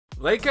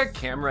Leica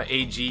Camera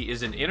AG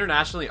is an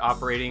internationally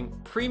operating,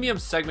 premium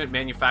segment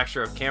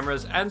manufacturer of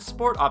cameras and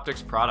sport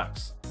optics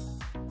products.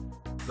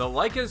 The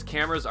Leica's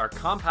cameras are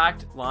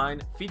compact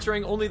line,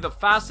 featuring only the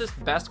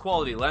fastest, best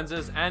quality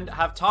lenses and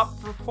have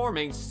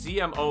top-performing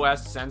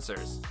CMOS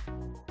sensors.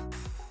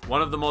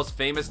 One of the most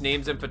famous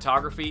names in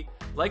photography,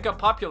 Leica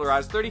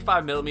popularized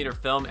 35mm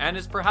film and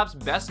is perhaps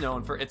best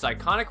known for its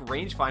iconic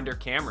rangefinder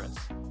cameras.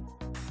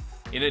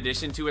 In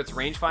addition to its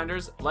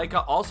rangefinders,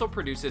 Leica also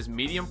produces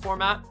medium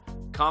format,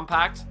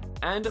 compact,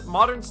 and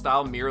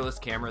modern-style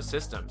mirrorless camera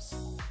systems.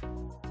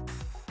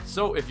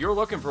 So if you're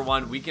looking for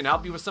one, we can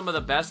help you with some of the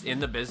best in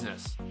the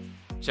business.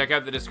 Check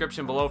out the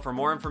description below for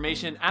more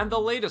information and the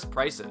latest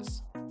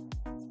prices.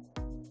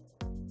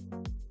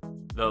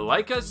 The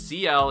Leica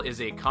CL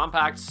is a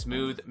compact,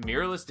 smooth,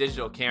 mirrorless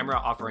digital camera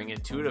offering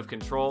intuitive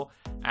control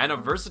and a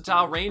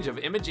versatile range of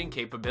imaging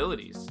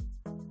capabilities.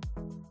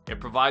 It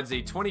provides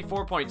a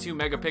 24.2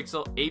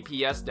 megapixel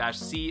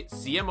APS-C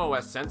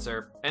CMOS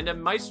sensor and a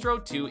Maestro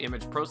 2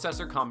 image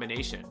processor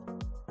combination.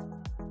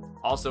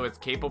 Also, it's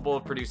capable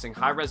of producing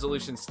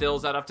high-resolution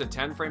stills at up to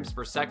 10 frames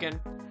per second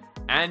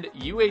and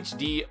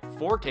UHD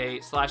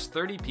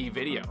 4K/30p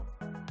video,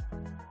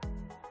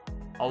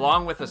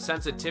 along with a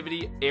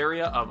sensitivity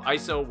area of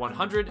ISO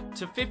 100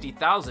 to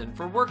 50,000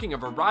 for working a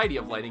variety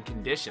of lighting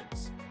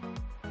conditions.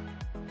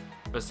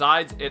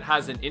 Besides, it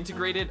has an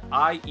integrated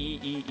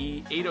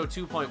IEEE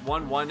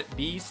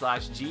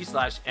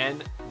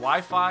 802.11b/g/n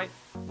Wi-Fi,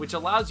 which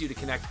allows you to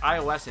connect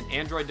iOS and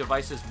Android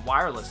devices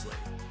wirelessly.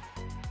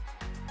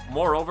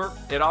 Moreover,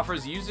 it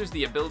offers users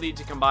the ability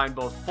to combine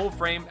both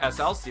full-frame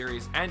SL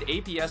series and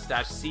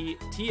APS-C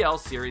TL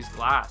series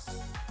glass.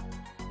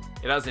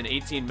 It has an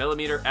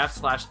 18mm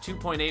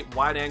f/2.8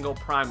 wide-angle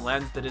prime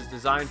lens that is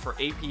designed for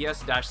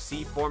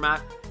APS-C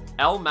format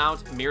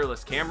L-mount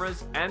mirrorless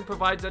cameras and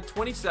provides a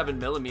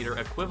 27mm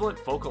equivalent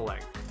focal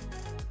length.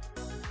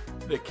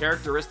 The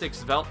characteristic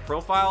svelte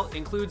profile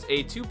includes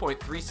a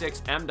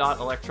 2.36 m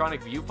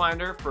electronic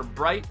viewfinder for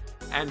bright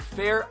and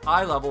fair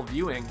eye-level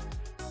viewing,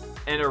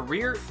 and a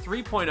rear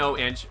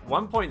 3.0-inch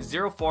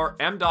 1.04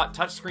 m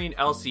touchscreen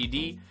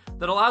LCD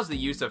that allows the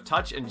use of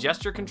touch and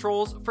gesture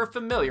controls for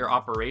familiar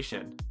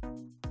operation.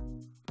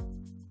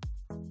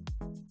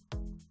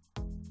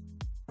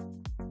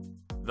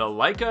 The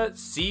Leica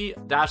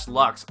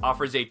C-Lux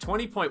offers a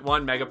 20.1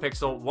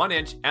 megapixel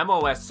 1-inch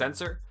MOS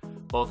sensor.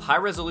 Both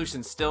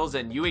high-resolution stills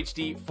and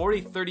UHD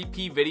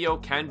 40/30p video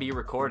can be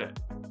recorded.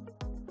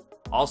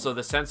 Also,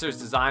 the sensor's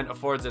design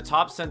affords a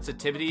top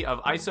sensitivity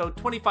of ISO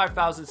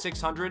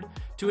 25600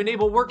 to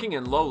enable working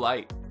in low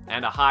light,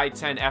 and a high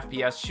 10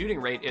 FPS shooting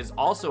rate is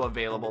also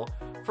available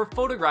for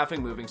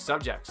photographing moving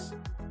subjects.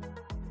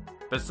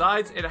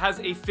 Besides, it has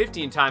a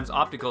 15x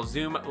optical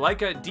zoom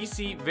Leica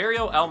DC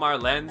Vario Elmar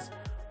lens,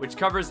 which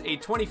covers a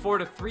 24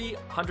 to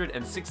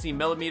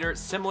 360mm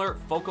similar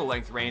focal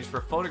length range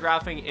for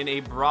photographing in a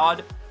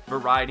broad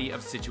variety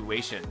of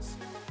situations.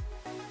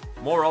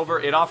 Moreover,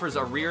 it offers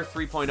a rear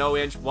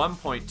 3.0-inch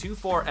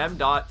 1.24 m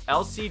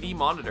LCD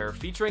monitor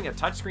featuring a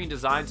touchscreen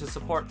designed to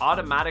support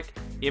automatic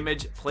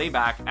image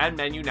playback and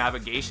menu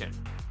navigation.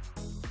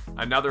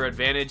 Another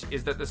advantage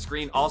is that the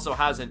screen also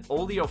has an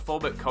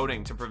oleophobic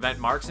coating to prevent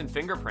marks and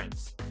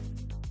fingerprints.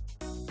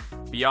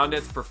 Beyond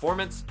its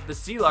performance, the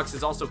C-Lux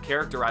is also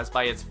characterized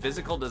by its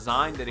physical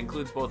design that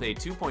includes both a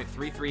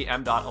 2.33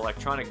 m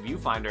electronic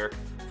viewfinder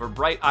for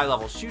bright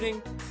eye-level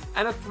shooting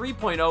and a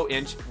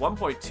 3.0-inch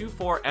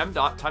 1.24 m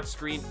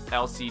touchscreen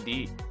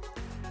LCD.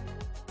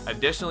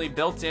 Additionally,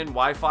 built-in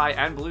Wi-Fi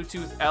and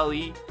Bluetooth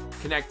LE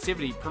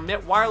connectivity permit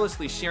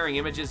wirelessly sharing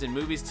images and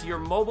movies to your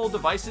mobile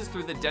devices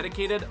through the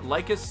dedicated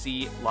Leica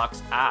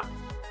C-Lux app.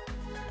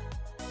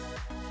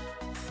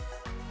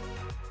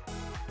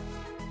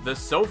 The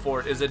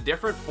Sofort is a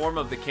different form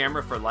of the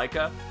camera for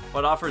Leica,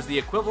 but offers the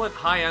equivalent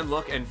high-end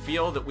look and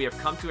feel that we have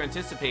come to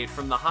anticipate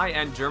from the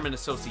high-end German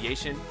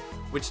association,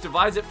 which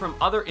divides it from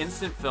other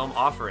instant film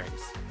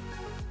offerings.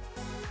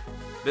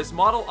 This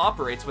model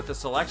operates with a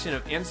selection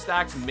of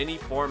Instax mini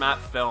format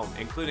film,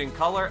 including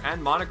color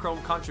and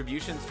monochrome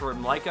contributions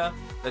from Leica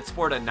that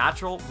sport a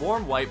natural,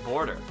 warm white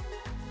border.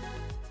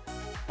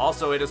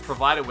 Also, it is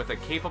provided with a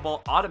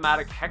capable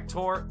automatic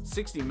Hector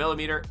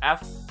 60mm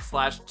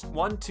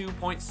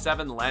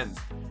f/12.7 lens,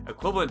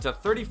 equivalent to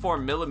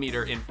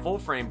 34mm in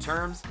full-frame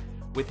terms,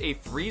 with a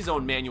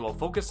 3-zone manual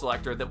focus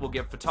selector that will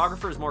give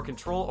photographers more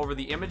control over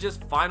the image's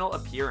final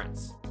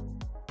appearance.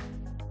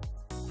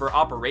 For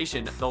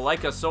operation, the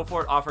Leica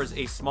Sofort offers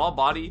a small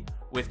body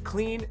with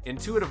clean,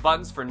 intuitive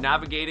buttons for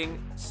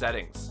navigating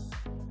settings.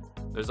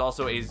 There's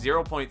also a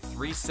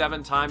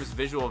 0.37 times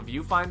visual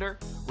viewfinder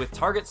with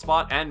target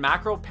spot and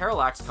macro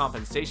parallax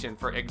compensation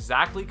for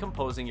exactly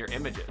composing your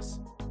images.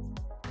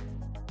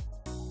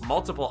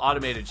 Multiple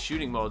automated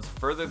shooting modes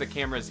further the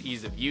camera's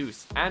ease of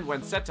use, and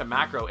when set to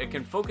macro, it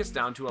can focus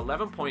down to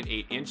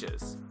 11.8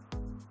 inches.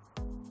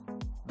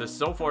 The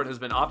Sofort has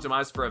been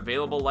optimized for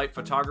available light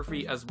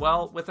photography as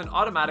well, with an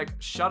automatic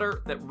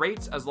shutter that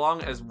rates as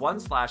long as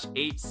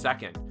 1/8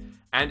 second,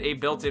 and a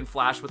built-in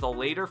flash with a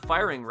later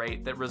firing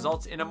rate that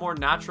results in a more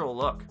natural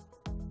look.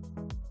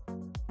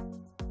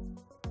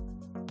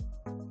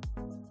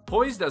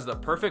 Poised as the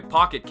perfect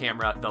pocket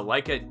camera, the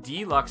Leica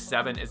D-Lux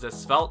 7 is a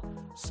svelte,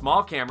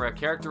 small camera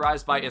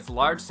characterized by its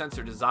large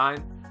sensor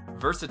design,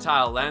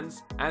 versatile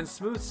lens, and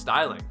smooth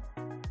styling.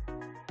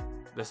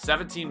 The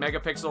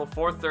 17-megapixel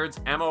 4/3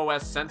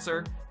 MOS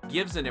sensor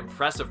gives an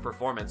impressive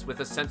performance with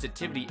a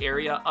sensitivity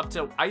area up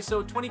to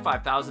ISO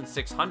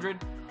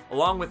 25600,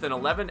 along with an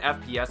 11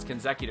 FPS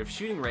consecutive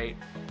shooting rate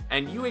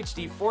and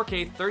UHD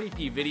 4K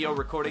 30p video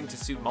recording to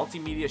suit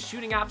multimedia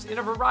shooting apps in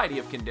a variety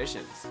of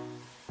conditions.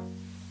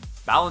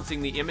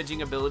 Balancing the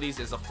imaging abilities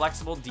is a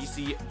flexible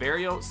DC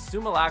Vario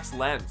Sumilax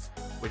lens,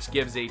 which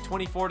gives a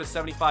 24 to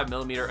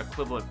 75mm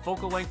equivalent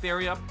focal length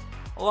area,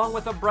 along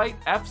with a bright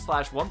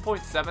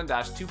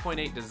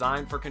f/1.7-2.8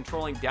 design for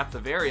controlling depth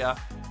of area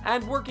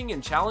and working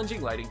in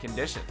challenging lighting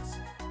conditions.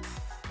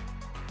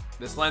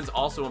 This lens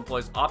also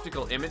employs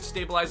optical image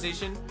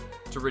stabilization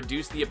to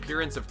reduce the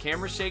appearance of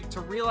camera shake to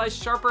realize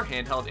sharper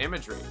handheld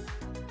imagery.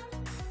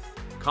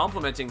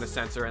 Complementing the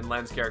sensor and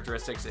lens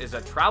characteristics is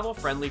a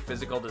travel-friendly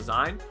physical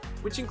design,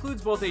 which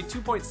includes both a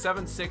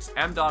 2.76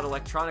 m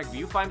electronic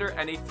viewfinder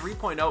and a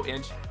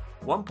 3.0-inch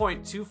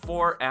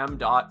 1.24 m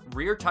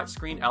rear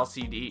touchscreen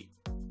LCD.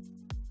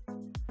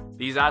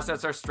 These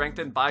assets are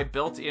strengthened by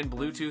built-in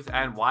Bluetooth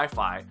and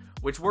Wi-Fi,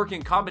 which work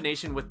in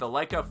combination with the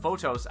Leica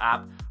Photos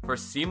app for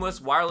seamless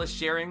wireless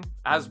sharing,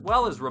 as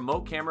well as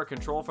remote camera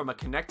control from a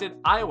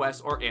connected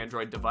iOS or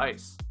Android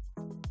device.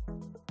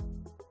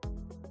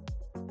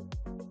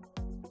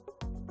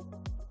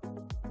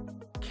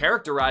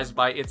 Characterized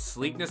by its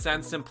sleekness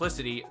and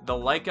simplicity, the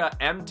Leica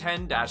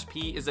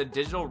M10-P is a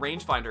digital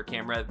rangefinder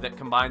camera that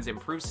combines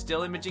improved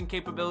still imaging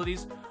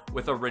capabilities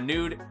with a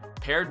renewed,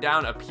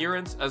 pared-down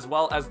appearance, as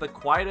well as the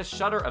quietest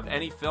shutter of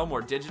any film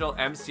or digital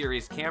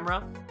M-series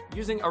camera,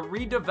 using a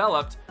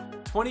redeveloped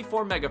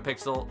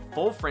 24-megapixel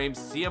full-frame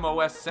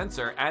CMOS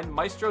sensor and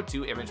Maestro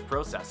 2 image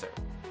processor.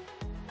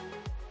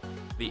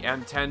 The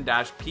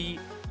M10-P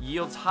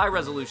yields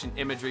high-resolution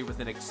imagery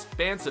with an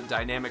expansive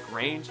dynamic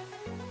range,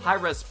 high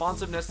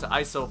responsiveness to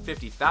ISO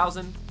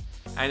 50000,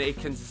 and a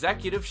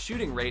consecutive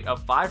shooting rate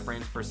of 5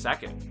 frames per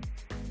second.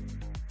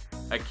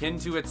 Akin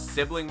to its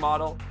sibling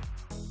model,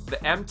 the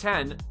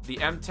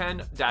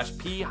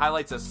M10-P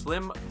highlights a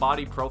slim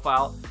body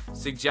profile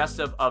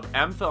suggestive of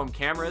M-film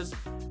cameras,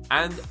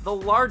 and the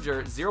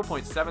larger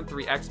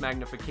 0.73x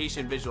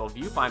magnification visual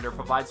viewfinder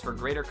provides for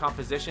greater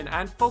composition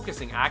and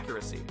focusing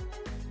accuracy.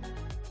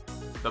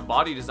 The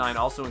body design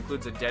also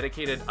includes a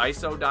dedicated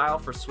ISO dial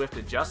for swift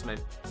adjustment,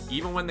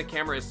 even when the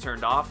camera is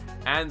turned off,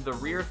 and the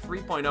rear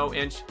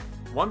 3.0-inch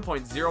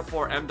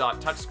 1.04 m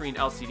touchscreen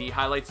LCD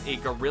highlights a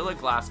Gorilla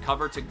Glass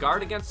cover to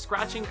guard against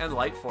scratching and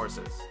light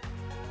forces.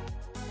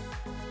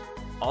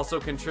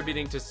 Also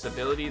contributing to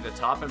stability, the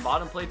top and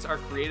bottom plates are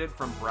created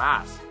from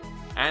brass,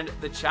 and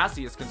the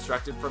chassis is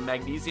constructed from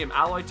magnesium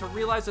alloy to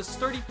realize a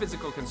sturdy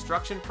physical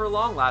construction for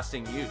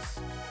long-lasting use.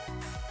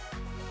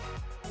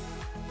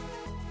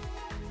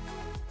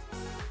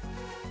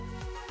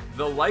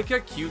 The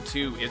Leica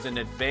Q2 is an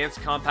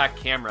advanced compact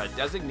camera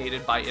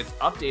designated by its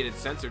updated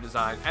sensor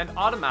design and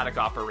automatic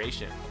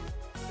operation.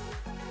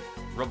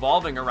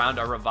 Revolving around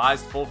a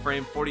revised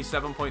full-frame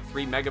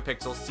 47.3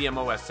 megapixel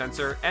CMOS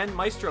sensor and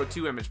Maestro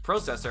 2 image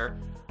processor,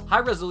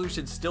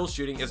 high-resolution still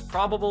shooting is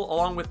probable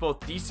along with both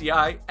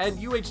DCI and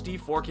UHD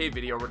 4K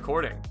video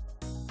recording.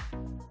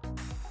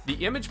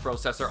 The image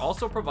processor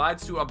also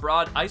provides to a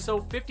broad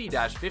ISO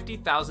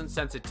 50-50000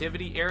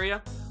 sensitivity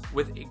area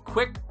with a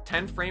quick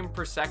 10 frame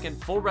per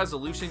second full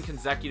resolution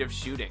consecutive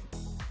shooting.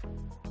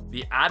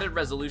 The added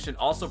resolution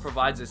also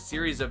provides a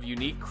series of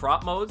unique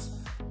crop modes,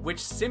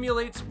 which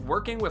simulates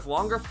working with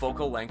longer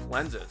focal length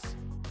lenses,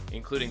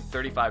 including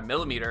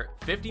 35mm,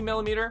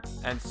 50mm,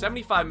 and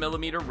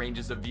 75mm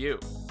ranges of view.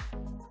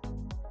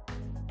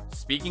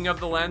 Speaking of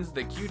the lens,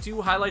 the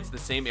Q2 highlights the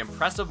same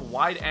impressive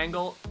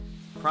wide-angle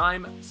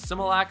prime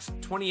Sumilax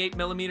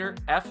 28mm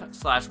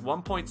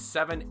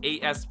f/1.7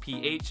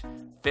 ASPH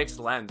fixed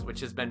lens, which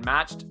has been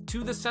matched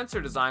to the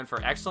sensor design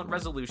for excellent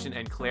resolution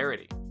and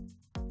clarity.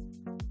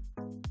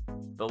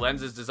 The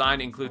lens's design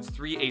includes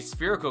 3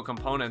 aspherical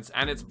components,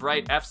 and its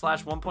bright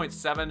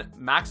f/1.7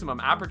 maximum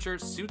aperture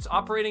suits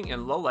operating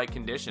in low light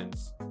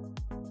conditions.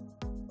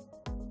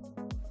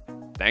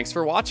 Thanks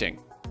for watching.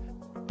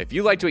 If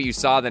you liked what you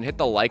saw, then hit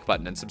the like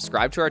button and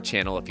subscribe to our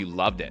channel if you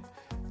loved it.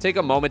 Take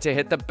a moment to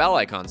hit the bell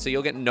icon so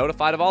you'll get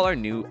notified of all our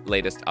new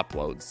latest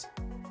uploads.